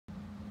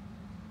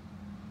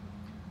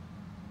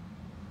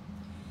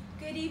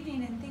Good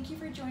evening, and thank you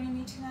for joining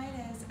me tonight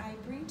as I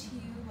bring to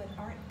you what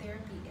art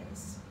therapy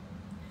is.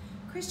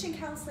 Christian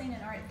counseling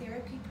and art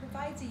therapy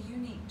provides a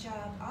unique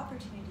job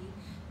opportunity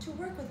to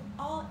work with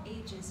all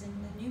ages in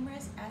the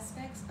numerous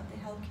aspects of the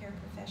healthcare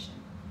profession.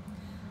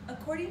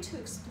 According to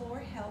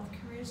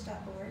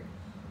explorehealthcareers.org,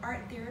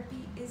 art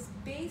therapy is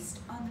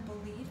based on the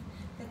belief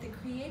that the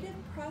creative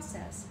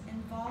process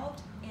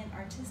involved in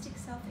artistic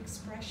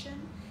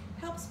self-expression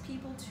helps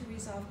people to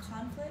resolve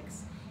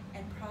conflicts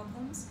and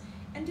problems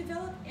and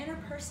develop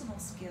interpersonal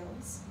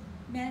skills,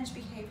 manage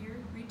behavior,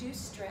 reduce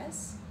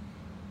stress,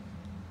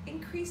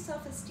 increase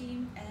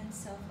self-esteem, and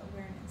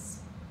self-awareness.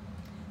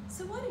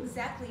 So what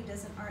exactly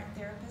does an art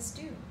therapist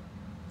do?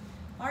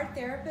 Art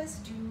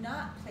therapists do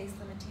not place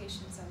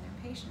limitations on their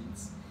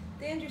patients.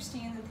 They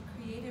understand that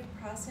the creative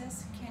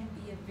process can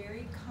be a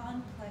very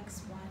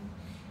complex one,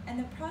 and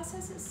the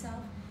process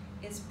itself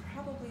is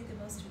probably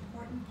the most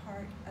important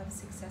part of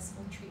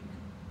successful treatment.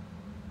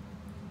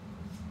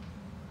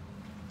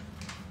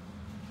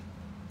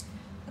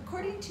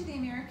 According to the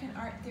American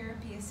Art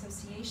Therapy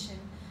Association,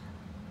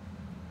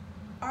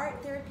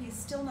 art therapy is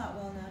still not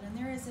well known, and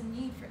there is a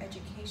need for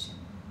education.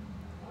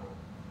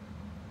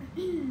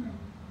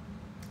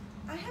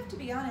 I have to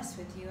be honest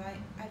with you,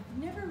 I've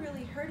never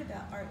really heard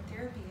about art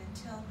therapy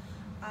until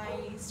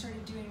I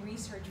started doing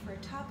research for a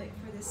topic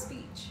for this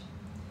speech.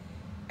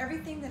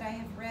 Everything that I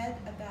have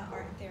read about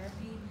art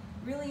therapy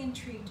really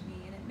intrigued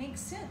me, and it makes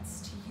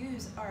sense to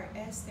use art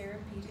as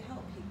therapy to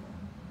help people.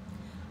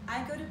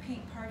 I go to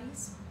paint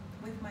parties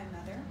with my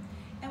mother,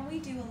 and we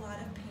do a lot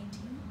of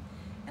painting,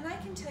 and I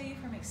can tell you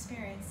from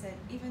experience that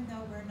even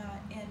though we're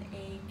not in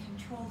a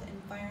controlled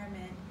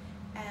environment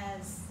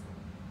as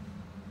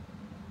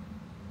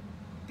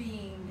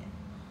being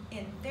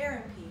in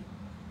therapy,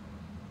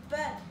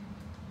 but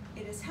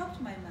it has helped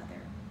my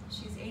mother.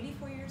 She's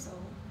 84 years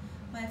old.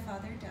 My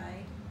father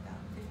died about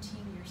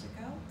 15 years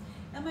ago,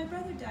 and my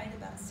brother died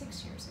about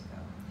 6 years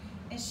ago.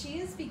 And she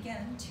has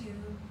begun to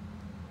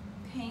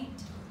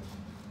paint,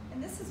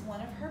 and this is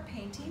one of her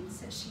paintings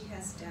that she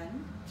has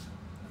done.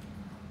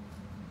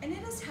 And it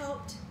has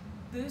helped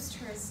boost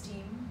her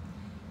esteem,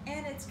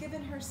 and it's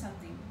given her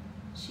something.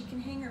 She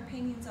can hang her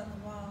paintings on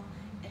the wall,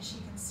 and she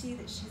can see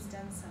that she's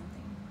done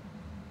something.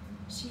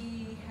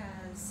 She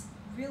has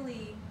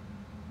really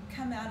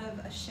come out of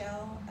a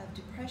shell of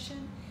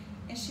depression,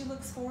 and she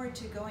looks forward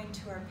to going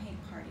to our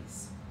paint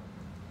parties.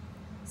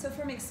 So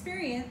from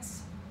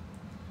experience,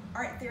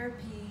 art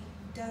therapy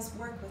does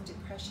work with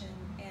depression,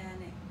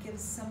 and it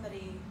gives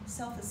somebody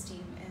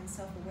self-esteem and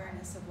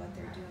self-awareness of what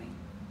they're doing.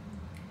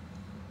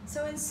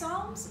 So in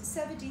Psalms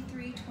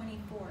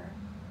 73:24,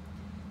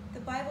 the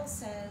Bible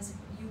says,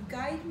 "You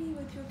guide me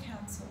with your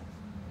counsel,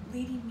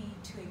 leading me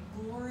to a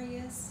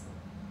glorious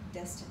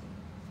destiny."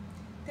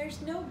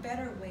 There's no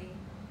better way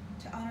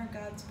to honor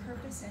God's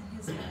purpose and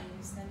His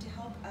values than to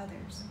help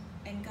others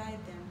and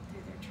guide them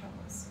through their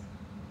troubles.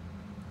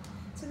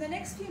 So in the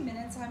next few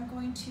minutes, I'm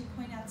going to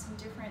point out some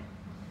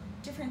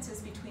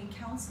differences between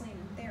counseling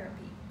and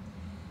therapy.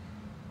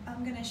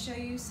 I'm going to show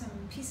you some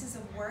pieces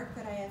of work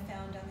that I have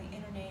found on the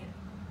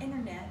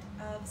internet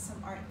of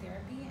some art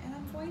therapy, and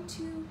I'm going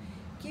to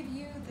give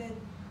you the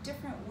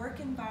different work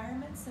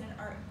environments that an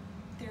art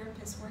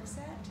therapist works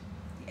at,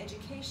 the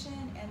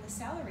education, and the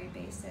salary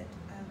base that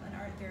an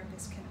art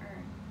therapist can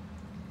earn.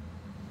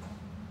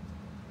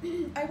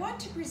 I want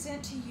to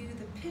present to you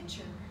the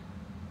picture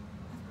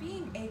of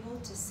being able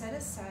to set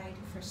aside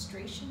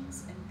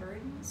frustrations and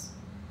burdens,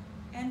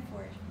 and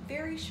for a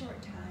very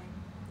short time,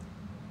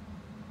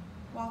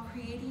 while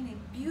creating a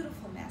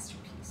beautiful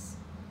masterpiece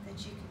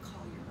that you can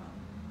call your own.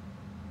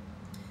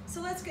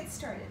 So let's get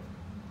started.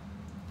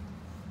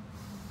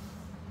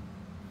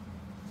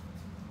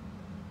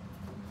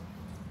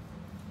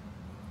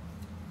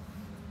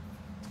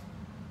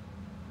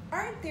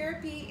 Art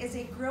therapy is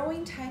a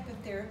growing type of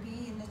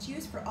therapy, and it's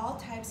used for all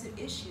types of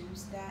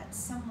issues that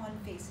someone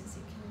faces.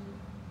 It can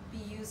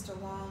be used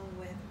along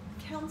with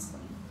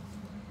counseling.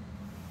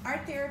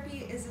 Art therapy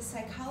is a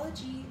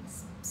psychology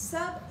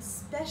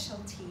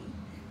subspecialty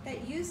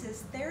that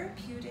uses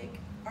therapeutic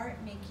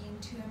art making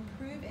to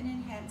improve and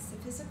enhance the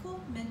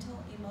physical,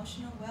 mental,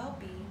 emotional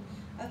well-being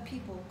of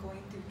people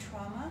going through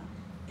trauma,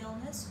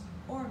 illness,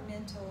 or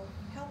mental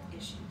health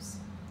issues.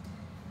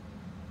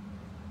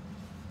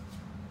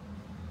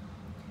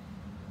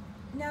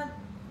 Now,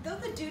 though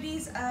the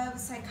duties of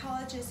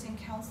psychologists and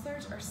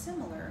counselors are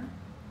similar,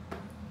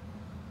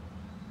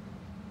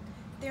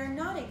 they're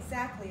not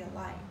exactly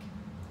alike.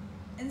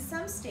 In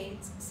some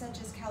states, such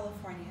as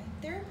California,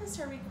 therapists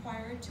are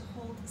required to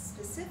hold a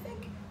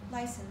specific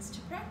license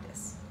to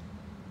practice.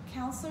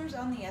 Counselors,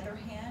 on the other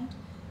hand,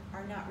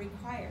 are not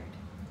required.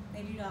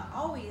 They do not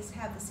always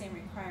have the same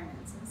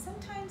requirements, and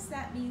sometimes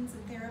that means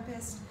that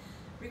therapists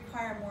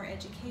require more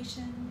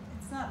education.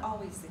 It's not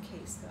always the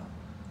case, though.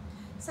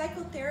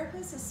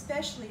 Psychotherapists,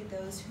 especially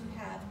those who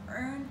have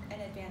earned an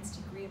advanced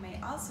degree, may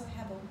also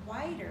have a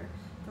wider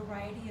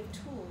variety of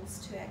tools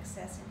to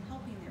access in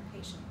helping their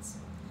patients.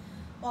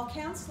 While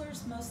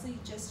counselors mostly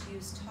just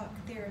use talk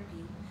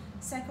therapy,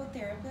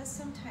 Psychotherapists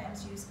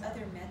sometimes use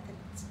other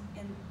methods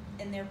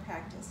in their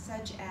practice,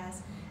 such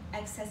as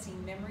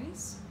accessing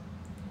memories,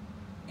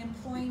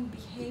 employing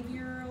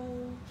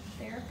behavioral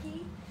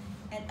therapy,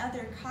 and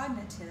other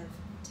cognitive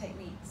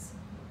techniques,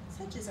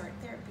 such as art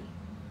therapy.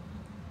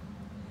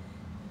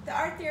 The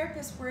art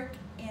therapists work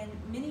in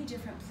many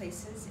different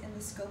places in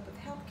the scope of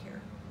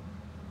healthcare.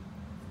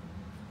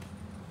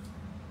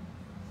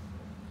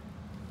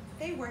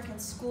 They work in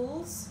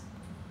schools,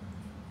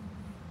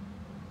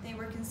 they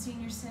work in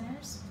senior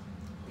centers,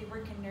 they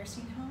work in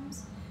nursing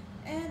homes,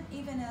 and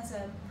even as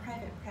a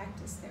private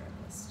practice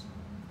therapist.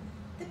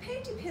 The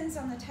pay depends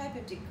on the type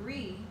of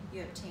degree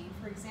you obtain.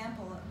 For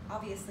example,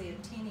 obviously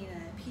obtaining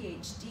a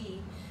PhD,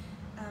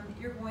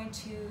 you're going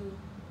to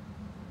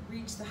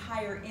reach the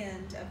higher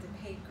end of the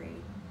pay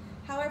grade.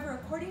 However,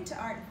 according to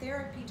art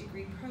therapy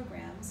degree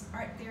programs,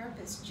 art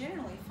therapists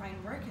generally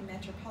find work in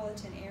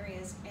metropolitan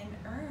areas and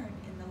earn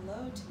in the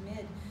low to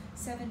mid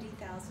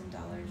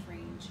 $70,000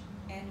 range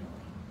annually.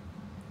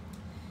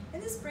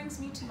 And this brings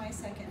me to my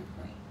second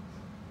point.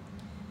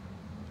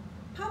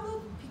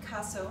 Pablo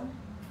Picasso,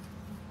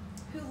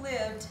 who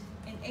lived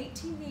in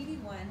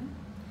 1881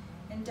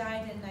 and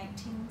died in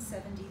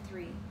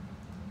 1973,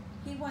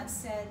 he once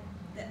said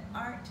that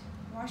art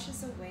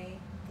washes away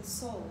the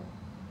soul,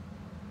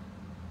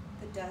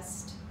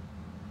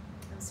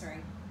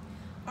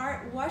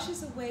 art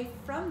washes away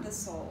from the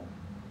soul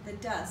the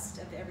dust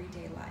of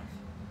everyday life.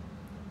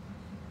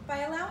 By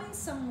allowing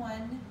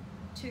someone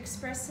to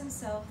express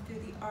himself through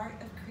the art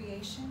of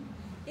creation,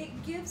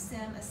 it gives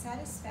them a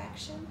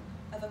satisfaction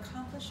of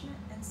accomplishment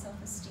and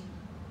self-esteem.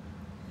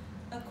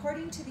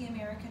 According to the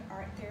American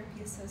Art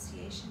Therapy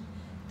Association,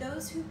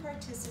 those who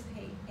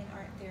participate in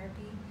art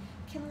therapy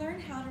can learn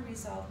how to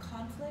resolve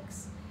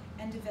conflicts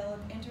and develop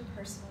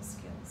interpersonal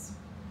skills,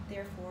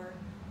 therefore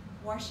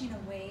washing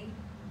away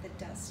the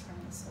dust from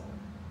the soul.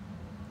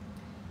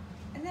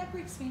 And that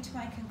brings me to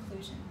my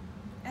conclusion.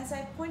 As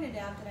I pointed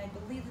out, that I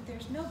believe that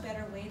there's no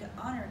better way to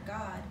honor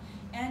God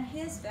and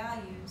His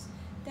values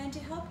than to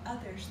help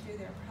others through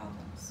their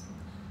problems.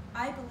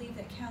 I believe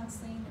that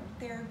counseling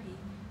or therapy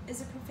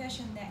is a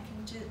profession that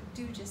can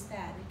do just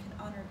that. It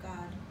can honor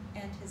God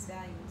and His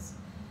values.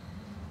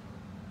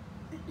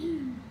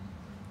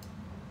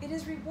 It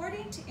is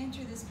rewarding to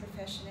enter this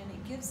profession, and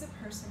it gives the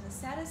person the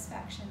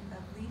satisfaction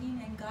of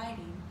leading and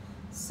guiding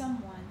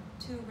someone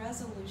to a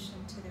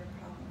resolution to their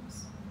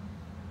problems.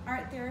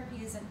 Art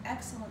therapy is an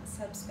excellent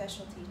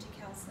subspecialty to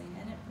counseling,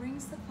 and it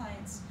brings the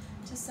clients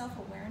to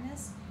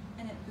self-awareness,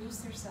 and it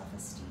boosts their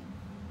self-esteem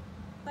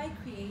by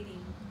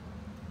creating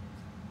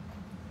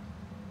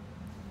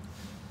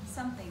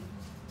something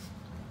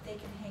that they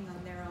can hang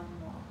on their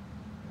own wall.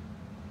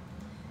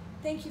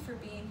 Thank you for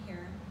being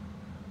here.